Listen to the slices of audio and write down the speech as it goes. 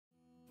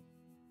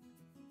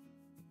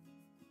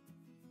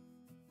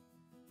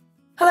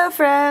Hello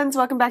friends,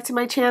 welcome back to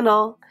my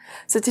channel.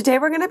 So today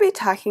we're going to be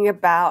talking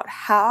about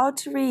how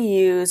to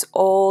reuse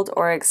old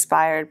or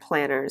expired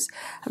planners.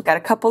 I've got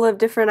a couple of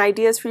different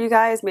ideas for you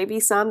guys,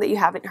 maybe some that you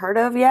haven't heard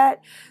of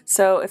yet.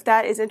 So if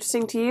that is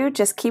interesting to you,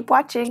 just keep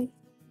watching.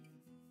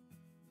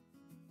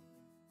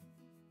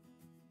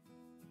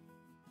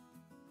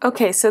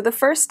 Okay, so the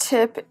first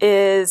tip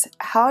is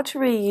how to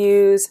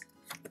reuse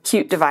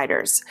cute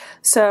dividers.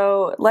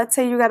 So let's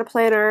say you got a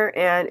planner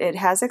and it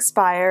has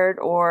expired,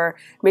 or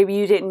maybe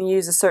you didn't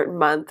use a certain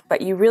month,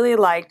 but you really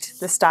liked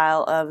the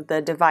style of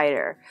the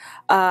divider.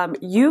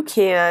 You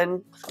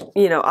can,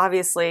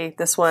 obviously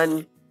this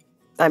one,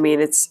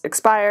 it's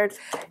expired.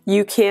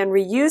 You can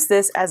reuse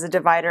this as a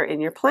divider in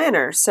your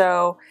planner.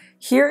 So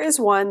here is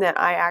one that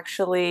I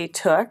actually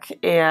took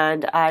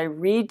and I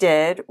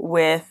redid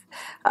with,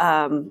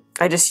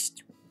 I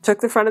just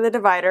took the front of the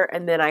divider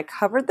and then I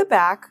covered the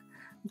back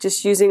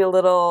just using a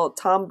little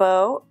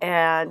Tombow,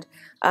 and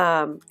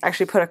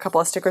actually put a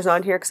couple of stickers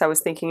on here because I was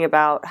thinking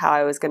about how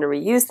I was going to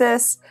reuse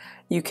this.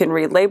 You can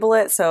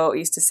relabel it, so it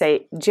used to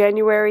say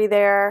January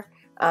there.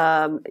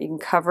 You can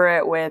cover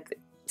it with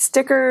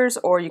stickers,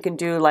 or you can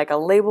do like a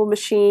label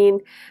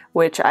machine,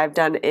 which I've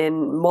done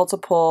in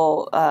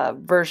multiple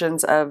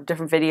versions of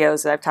different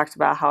videos that I've talked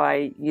about how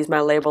I use my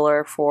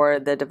labeler for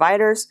the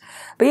dividers.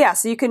 But yeah,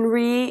 so you can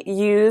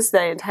reuse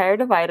the entire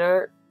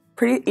divider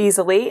pretty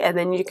easily, and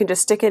then you can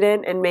just stick it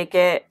in and make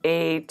it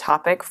a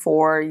topic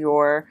for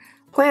your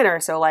planner.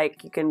 So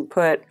like you can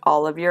put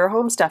all of your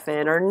home stuff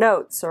in, or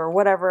notes, or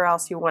whatever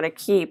else you want to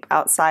keep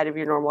outside of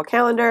your normal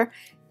calendar.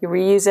 You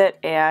reuse it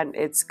and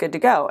it's good to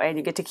go, and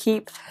you get to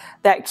keep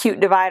that cute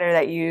divider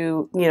that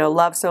you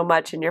love so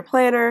much in your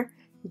planner.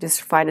 You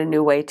just find a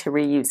new way to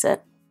reuse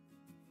it.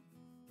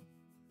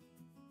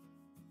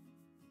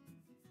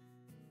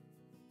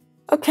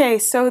 Okay,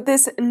 so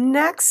this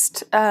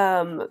next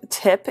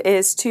tip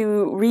is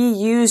to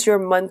reuse your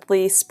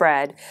monthly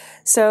spread.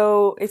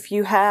 So if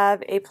you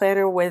have a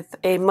planner with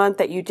a month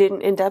that you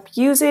didn't end up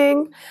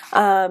using,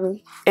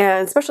 and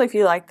especially if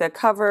you like the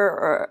cover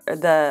or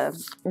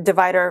the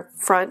divider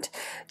front,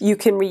 you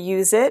can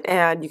reuse it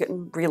and you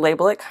can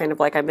relabel it, kind of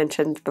like I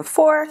mentioned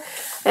before.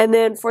 And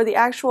then for the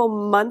actual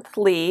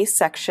monthly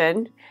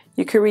section,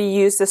 you can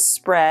reuse the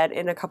spread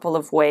in a couple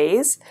of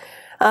ways.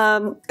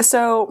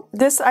 So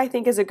this I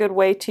think is a good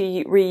way to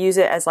reuse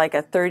it as like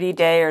a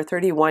 30-day or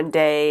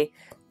 31-day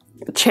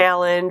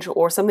challenge,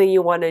 or something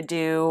you want to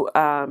do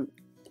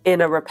in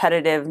a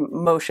repetitive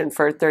motion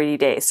for 30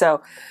 days.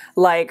 So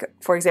like,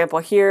 for example,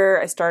 here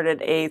I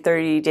started a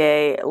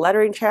 30-day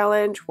lettering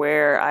challenge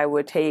where I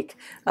would take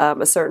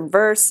a certain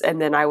verse and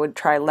then I would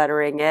try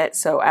lettering it.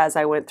 So as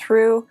I went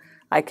through,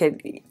 I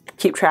could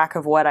keep track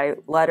of what I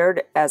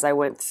lettered as I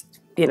went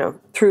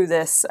through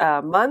this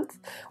month,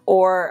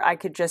 or I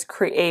could just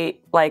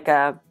create like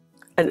a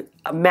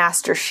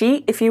master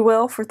sheet, if you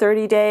will, for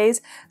 30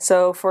 days.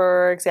 So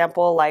for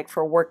example, like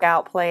for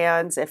workout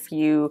plans, if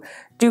you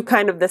do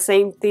kind of the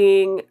same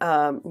thing,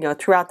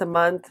 throughout the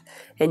month,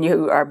 and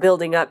you are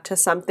building up to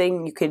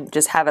something, you could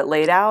just have it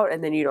laid out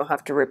and then you don't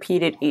have to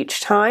repeat it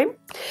each time.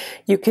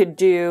 You could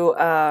do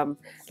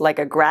like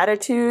a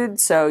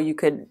gratitude. So you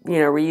could,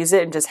 reuse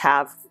it and just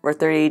have for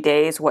 30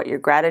 days what your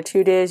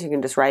gratitude is. You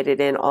can just write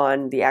it in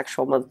on the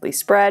actual monthly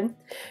spread.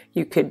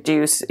 You could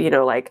do,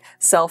 like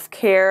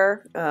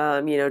self-care,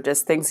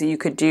 just things that you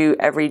could do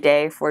every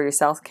day for your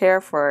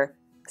self-care for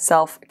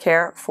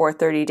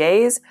 30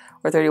 days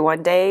or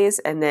 31 days,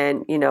 and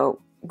then,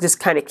 just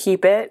kind of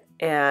keep it,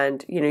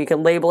 and, you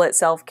can label it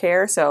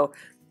self-care. So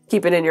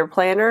keep it in your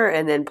planner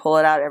and then pull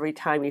it out every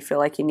time you feel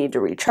like you need to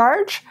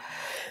recharge.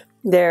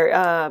 There,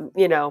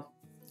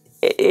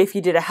 if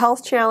you did a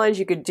health challenge,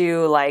 you could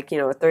do like, a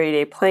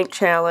 30-day plank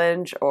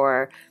challenge,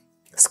 or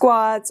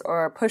squats,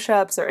 or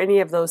push-ups, or any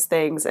of those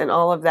things, and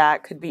all of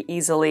that could be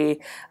easily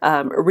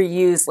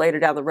reused later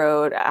down the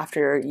road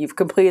after you've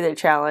completed the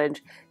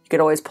challenge. You could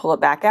always pull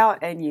it back out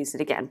and use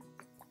it again.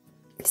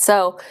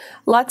 So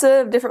lots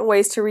of different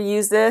ways to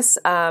reuse this.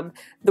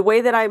 The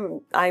way that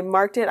I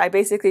marked it, I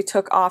basically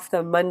took off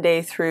the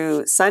Monday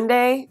through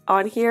Sunday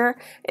on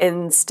here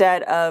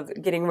instead of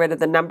getting rid of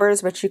the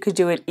numbers, but you could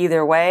do it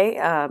either way.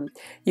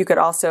 You could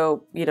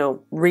also,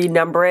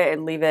 renumber it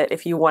and leave it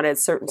if you wanted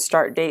certain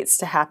start dates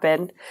to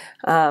happen.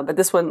 But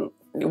this one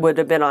would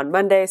have been on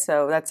Monday,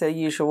 so that's a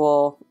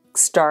usual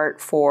start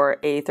for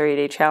a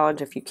 30-day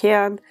challenge if you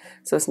can.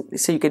 So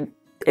you could,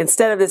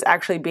 instead of this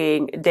actually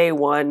being day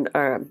one,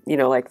 or,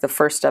 like the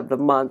first of the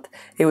month,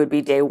 it would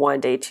be day 1,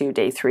 day 2,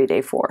 day 3,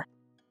 day 4.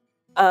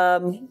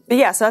 But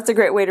yeah, so that's a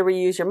great way to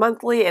reuse your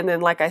monthly. And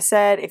then, like I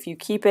said, if you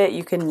keep it,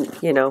 you can,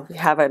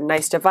 have a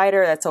nice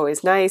divider. That's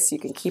always nice. You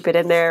can keep it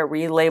in there,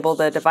 relabel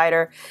the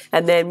divider,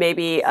 and then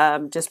maybe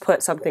just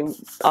put something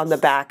on the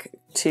back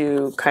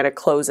to kind of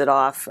close it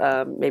off,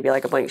 maybe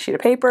like a blank sheet of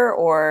paper,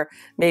 or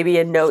maybe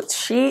a notes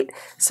sheet,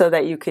 so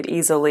that you could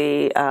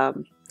easily,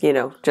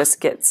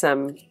 just get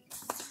some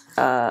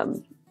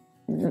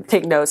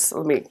take notes.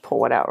 Let me pull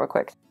one out real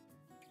quick.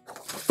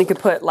 You could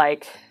put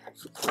like,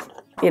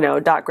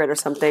 dot grid or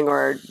something,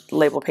 or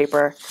label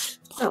paper,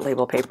 not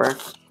label paper,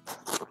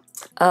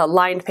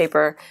 lined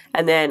paper,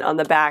 and then on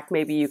the back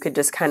maybe you could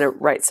just kind of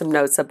write some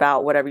notes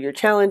about whatever your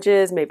challenge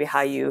is, maybe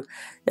how you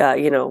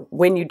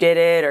when you did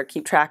it, or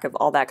keep track of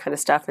all that kind of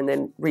stuff, and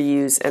then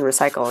reuse and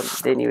recycle,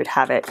 and then you would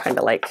have it kind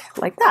of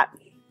like that.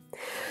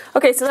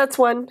 Okay, so that's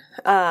one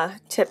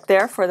tip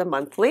there for the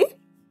monthly.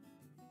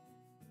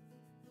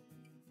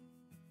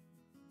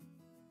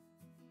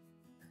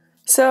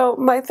 So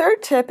my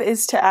third tip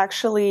is to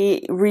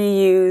actually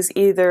reuse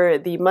either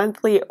the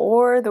monthly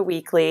or the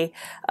weekly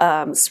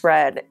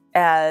spread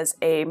as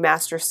a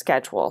master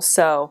schedule.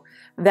 So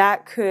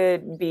that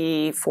could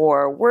be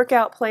for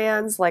workout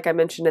plans, like I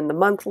mentioned in the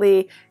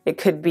monthly. It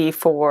could be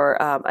for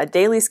a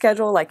daily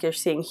schedule, like you're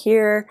seeing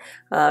here.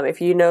 If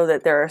you know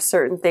that there are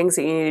certain things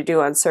that you need to do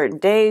on certain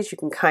days, you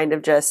can kind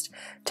of just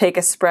take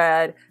a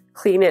spread,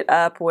 clean it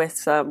up with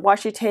some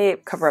washi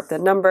tape, cover up the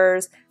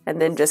numbers,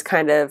 and then just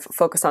kind of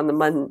focus on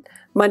the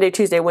Monday,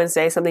 Tuesday,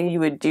 Wednesday, something you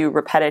would do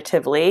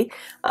repetitively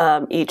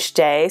each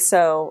day.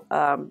 So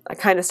I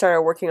kind of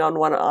started working on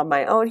one on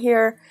my own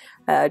here,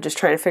 just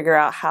trying to figure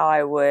out how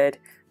I would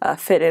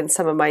fit in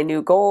some of my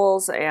new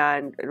goals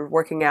and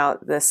working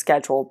out the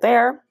schedule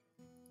there.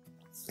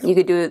 You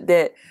could do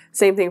the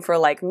same thing for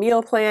like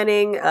meal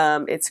planning.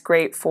 It's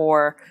great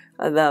for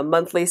the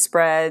monthly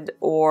spread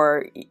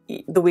or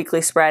the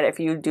weekly spread. If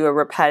you do a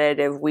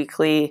repetitive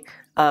weekly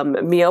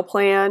meal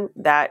plan,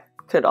 that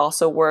could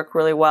also work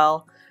really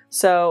well.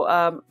 So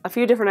a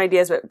few different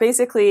ideas, but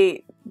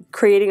basically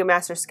creating a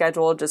master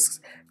schedule,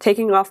 just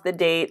taking off the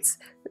dates,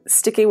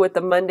 sticking with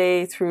the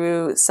Monday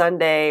through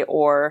Sunday,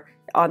 or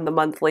on the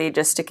monthly,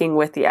 just sticking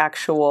with the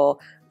actual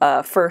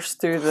 1st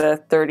through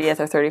the 30th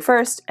or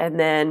 31st, and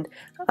then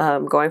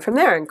going from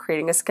there and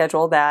creating a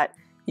schedule that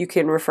you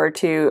can refer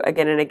to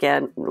again and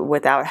again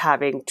without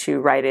having to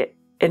write it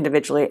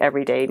individually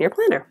every day in your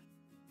planner.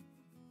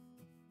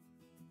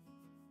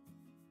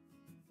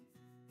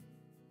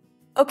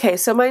 Okay,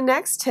 so my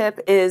next tip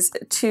is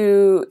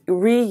to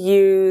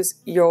reuse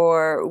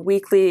your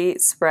weekly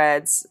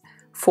spreads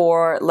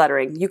for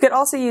lettering. You could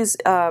also use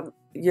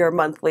your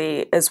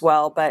monthly as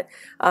well, but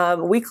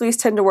weeklies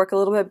tend to work a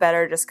little bit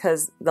better just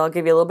because they'll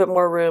give you a little bit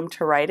more room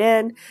to write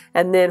in,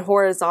 and then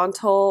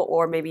horizontal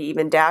or maybe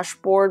even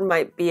dashboard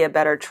might be a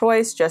better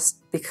choice just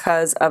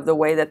because of the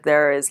way that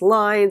there is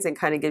lines and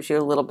kind of gives you a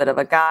little bit of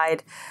a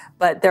guide.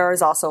 But there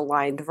is also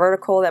lined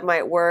vertical that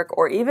might work,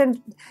 or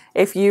even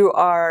if you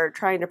are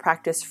trying to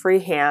practice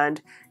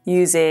freehand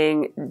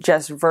using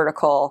just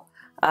vertical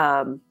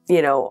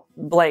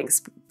blank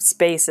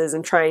spaces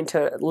and trying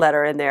to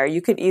letter in there,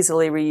 you could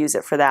easily reuse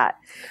it for that.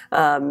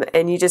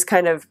 And you just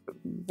kind of,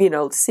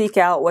 seek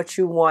out what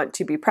you want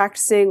to be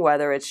practicing,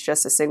 whether it's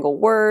just a single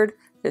word.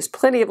 There's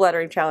plenty of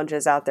lettering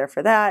challenges out there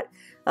for that.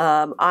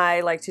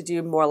 I like to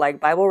do more like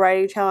Bible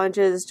writing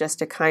challenges just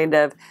to kind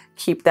of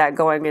keep that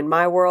going in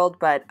my world.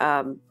 But,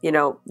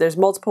 there's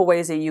multiple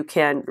ways that you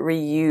can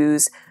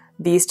reuse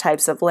these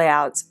types of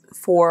layouts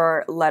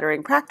for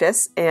lettering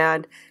practice.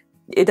 And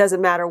it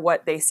doesn't matter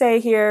what they say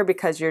here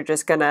because you're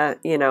just gonna,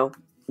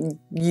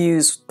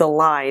 use the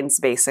lines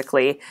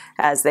basically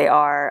as they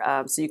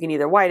are. So you can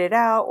either white it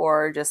out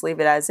or just leave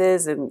it as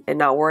is and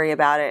not worry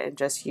about it and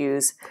just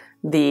use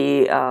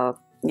the,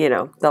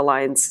 the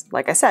lines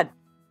like I said.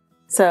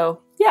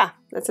 So yeah,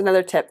 that's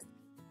another tip.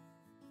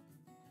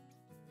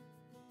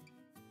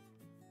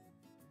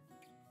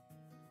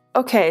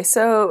 Okay,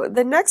 so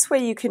the next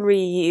way you can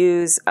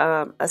reuse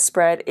a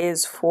spread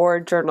is for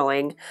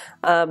journaling.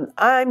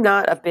 I'm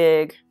not a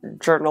big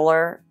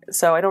journaler,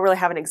 so I don't really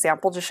have an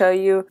example to show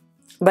you.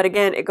 But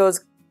again, it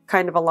goes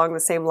kind of along the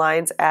same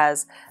lines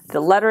as the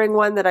lettering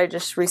one that I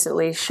just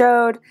recently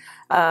showed.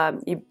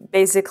 You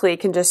basically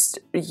can just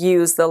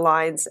use the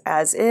lines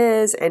as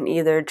is and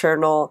either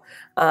journal,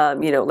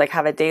 like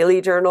have a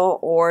daily journal,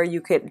 or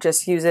you could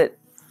just use it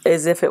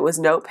as if it was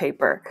note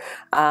paper,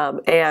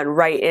 and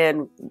write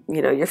in,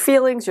 your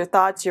feelings, your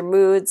thoughts, your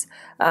moods,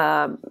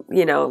 anything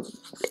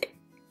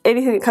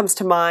that comes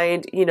to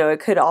mind. It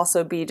could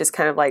also be just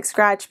kind of like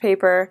scratch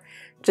paper,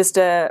 just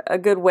a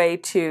good way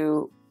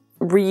to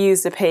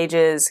reuse the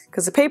pages,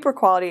 because the paper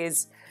quality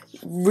is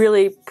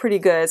really pretty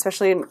good,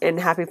 especially in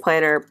Happy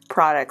Planner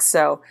products.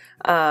 So,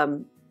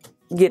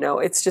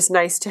 it's just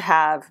nice to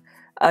have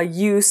a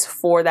use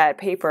for that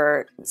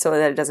paper so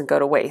that it doesn't go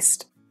to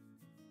waste.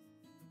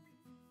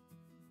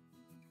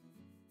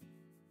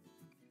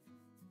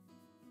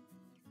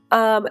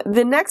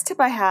 The next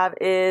tip I have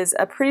is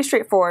a pretty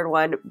straightforward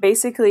one,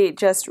 basically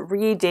just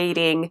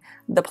redating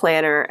the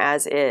planner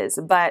as is.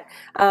 But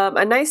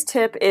a nice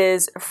tip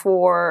is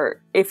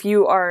for if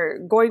you are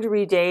going to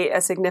redate a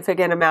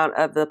significant amount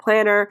of the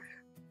planner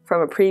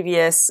from a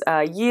previous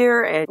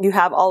year and you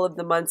have all of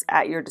the months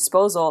at your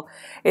disposal,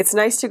 it's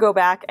nice to go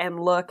back and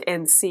look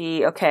and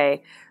see,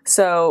 okay,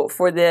 so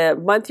for the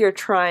month you're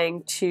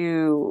trying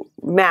to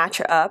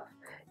match up,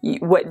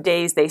 what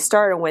days they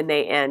start and when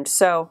they end.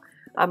 So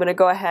I'm going to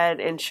go ahead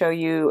and show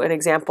you an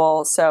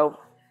example. So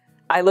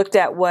I looked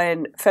at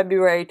when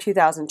February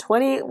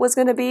 2020 was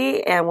going to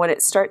be and what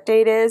its start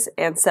date is,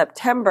 and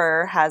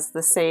September has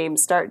the same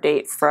start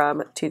date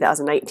from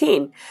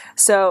 2019.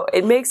 So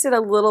it makes it a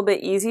little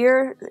bit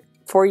easier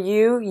for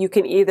you. You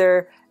can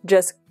either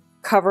just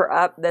cover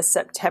up the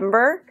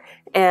September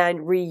and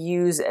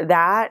reuse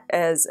that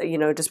as,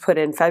 just put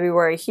in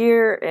February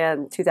here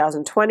and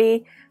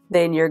 2020,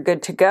 then you're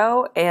good to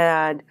go.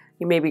 And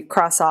you maybe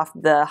cross off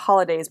the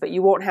holidays, but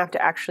you won't have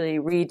to actually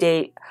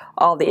redate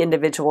all the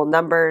individual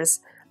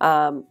numbers.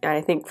 And I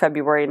think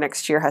February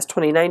next year has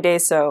 29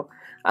 days, so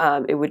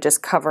it would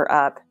just cover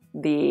up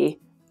the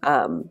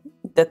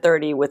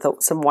 30 with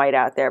some white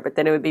out there, but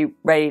then it would be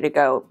ready to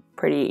go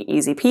pretty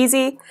easy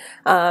peasy.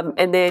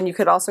 And then you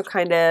could also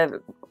kind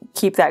of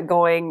keep that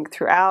going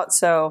throughout.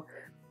 So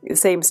the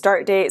same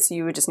start date, so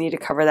you would just need to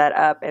cover that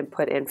up and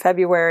put in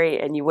February,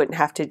 and you wouldn't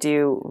have to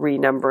do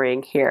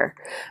renumbering here.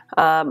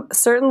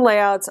 Certain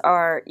layouts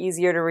are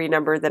easier to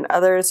renumber than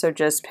others, so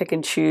just pick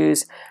and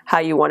choose how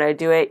you want to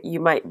do it.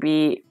 You might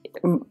be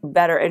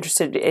better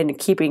interested in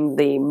keeping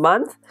the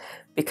month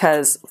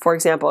because, for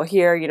example,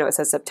 here, it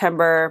says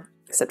September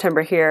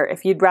here.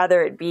 If you'd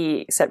rather it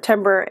be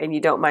September and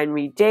you don't mind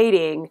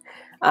redating,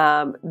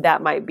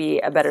 that might be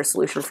a better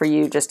solution for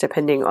you, just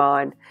depending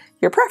on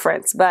your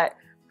preference. But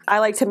I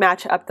like to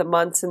match up the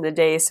months and the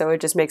days, so it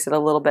just makes it a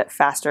little bit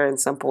faster and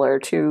simpler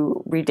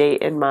to redate,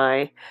 in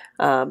my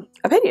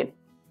opinion.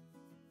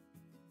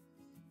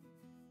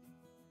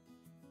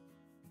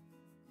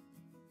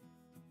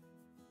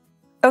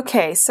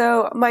 Okay,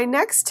 so my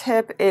next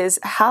tip is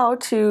how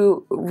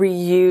to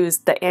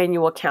reuse the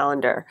annual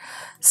calendar.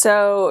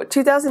 So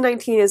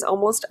 2019 is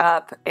almost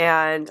up,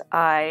 and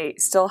I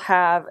still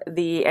have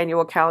the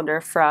annual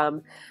calendar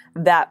from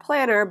that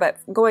planner, but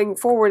going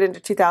forward into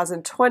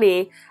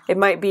 2020, it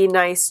might be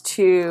nice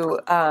to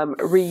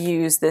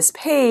reuse this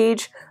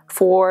page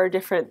for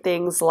different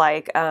things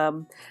like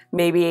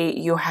maybe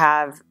you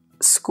have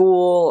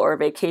school or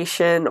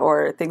vacation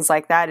or things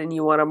like that, and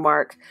you want to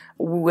mark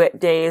what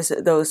days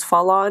those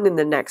fall on in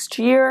the next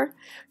year.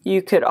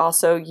 You could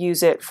also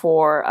use it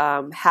for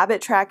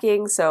habit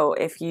tracking. So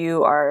if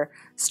you are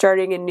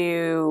starting a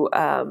new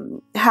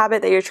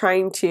habit that you're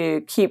trying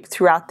to keep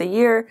throughout the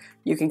year,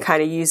 you can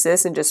kind of use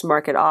this and just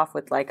mark it off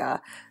with like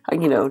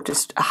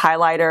just a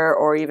highlighter,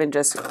 or even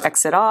just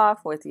X it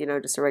off with,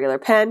 just a regular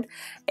pen,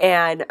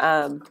 and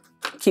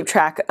keep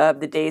track of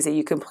the days that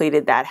you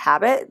completed that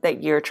habit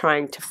that you're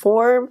trying to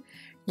form.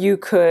 You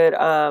could,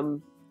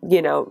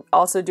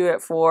 also do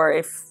it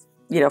for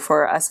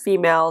for us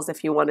females,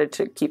 if you wanted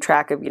to keep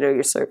track of,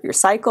 your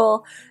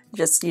cycle,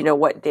 just,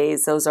 what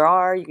days those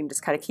are. You can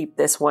just kind of keep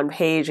this one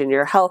page in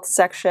your health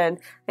section,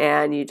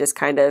 and you just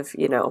kind of,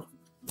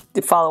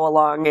 follow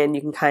along, and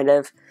you can kind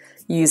of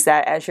use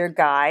that as your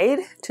guide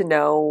to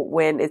know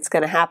when it's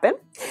going to happen.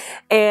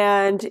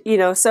 And,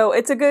 so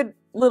it's a good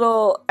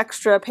little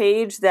extra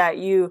page that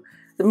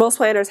most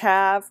planners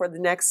have for the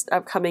next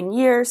upcoming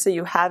year, so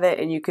you have it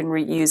and you can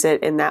reuse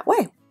it in that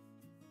way.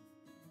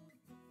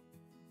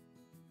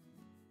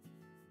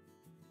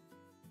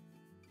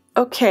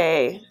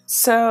 Okay,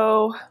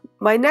 so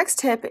my next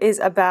tip is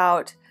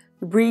about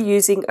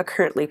reusing a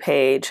currently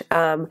page.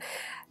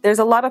 There's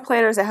a lot of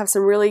planners that have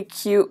some really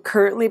cute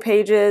currently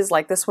pages,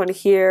 like this one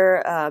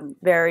here,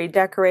 very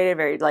decorated,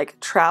 very like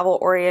travel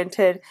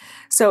oriented.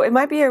 So it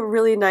might be a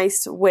really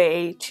nice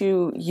way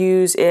to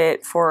use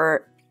it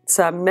for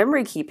some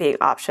memory keeping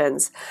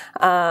options.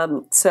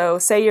 So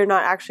say you're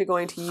not actually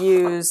going to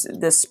use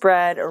this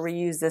spread or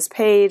reuse this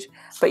page,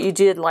 but you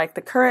did like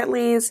the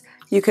currentlies,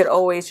 you could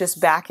always just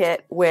back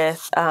it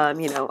with,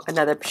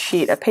 another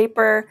sheet of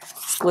paper,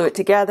 glue it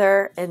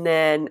together, and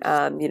then,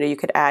 you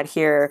could add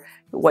here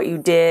what you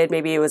did.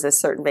 Maybe it was a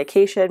certain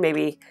vacation.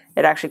 Maybe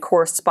it actually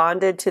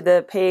corresponded to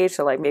the page.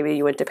 So like maybe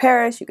you went to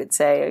Paris, you could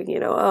say,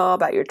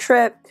 about your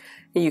trip.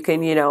 And you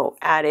can,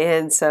 add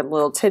in some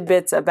little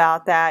tidbits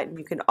about that. And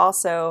you can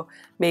also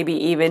maybe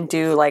even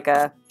do like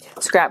a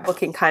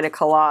scrapbooking kind of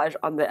collage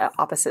on the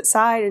opposite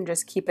side and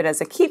just keep it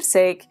as a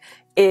keepsake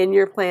in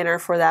your planner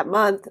for that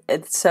month.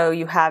 And so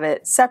you have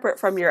it separate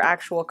from your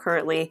actual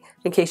currently,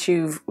 in case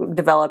you've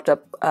developed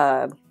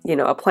a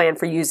plan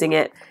for using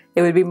it.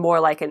 It would be more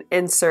like an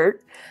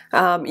insert.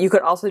 You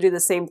could also do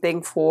the same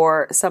thing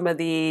for some of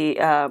the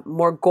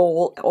more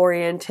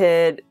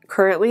goal-oriented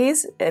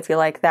currentlies, if you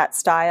like that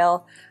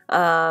style,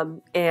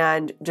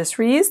 and just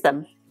reuse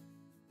them.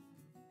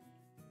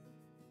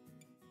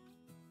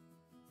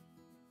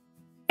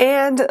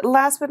 And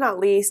last but not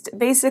least,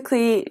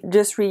 basically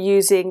just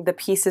reusing the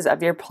pieces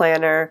of your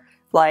planner,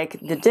 like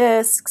the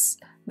discs,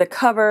 the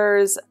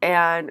covers,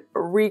 and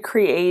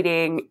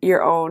recreating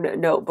your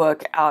own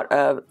notebook out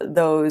of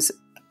those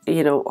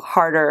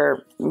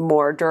harder,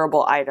 more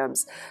durable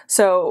items.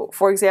 So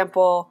for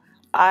example,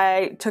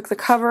 I took the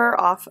cover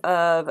off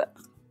of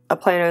a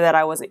planner that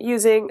I wasn't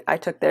using. I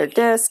took their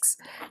discs,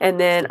 and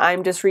then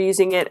I'm just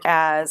reusing it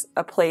as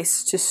a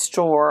place to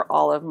store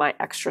all of my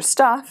extra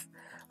stuff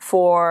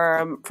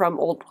from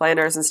old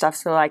planners and stuff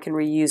so I can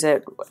reuse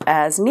it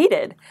as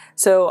needed.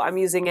 So I'm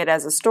using it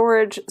as a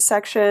storage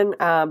section,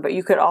 but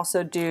you could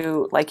also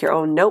do like your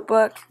own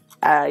notebook.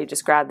 You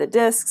just grab the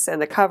discs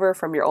and the cover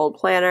from your old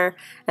planner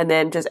and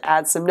then just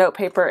add some note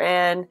paper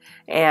in,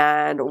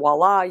 and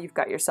voila, you've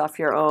got yourself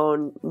your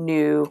own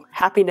new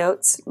Happy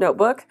Notes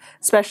notebook,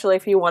 especially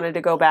if you wanted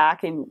to go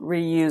back and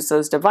reuse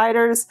those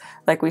dividers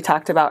like we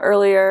talked about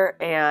earlier.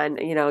 And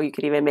you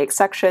could even make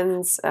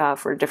sections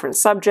for different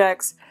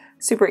subjects.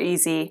 Super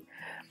easy.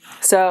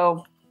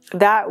 So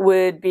that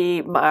would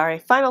be my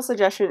final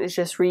suggestion, is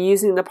just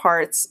reusing the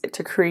parts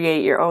to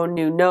create your own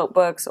new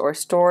notebooks or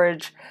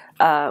storage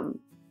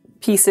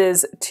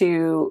pieces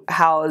to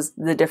house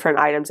the different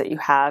items that you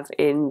have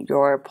in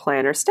your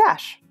planner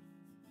stash.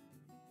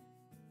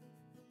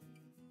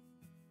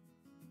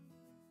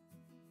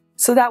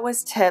 So that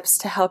was tips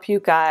to help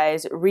you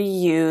guys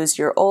reuse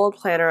your old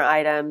planner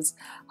items.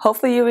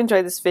 Hopefully you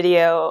enjoyed this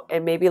video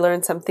and maybe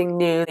learned something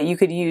new that you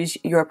could use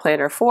your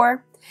planner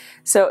for.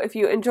 So if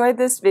you enjoyed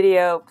this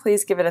video,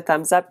 please give it a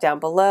thumbs up down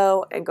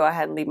below and go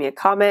ahead and leave me a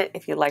comment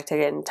if you'd like to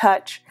get in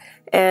touch.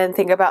 And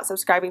think about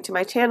subscribing to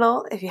my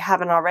channel if you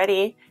haven't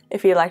already,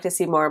 if you'd like to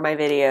see more of my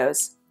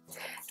videos.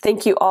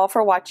 Thank you all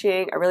for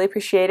watching. I really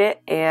appreciate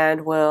it,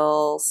 and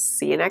we'll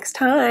see you next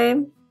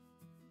time.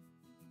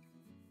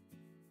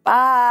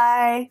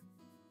 Bye!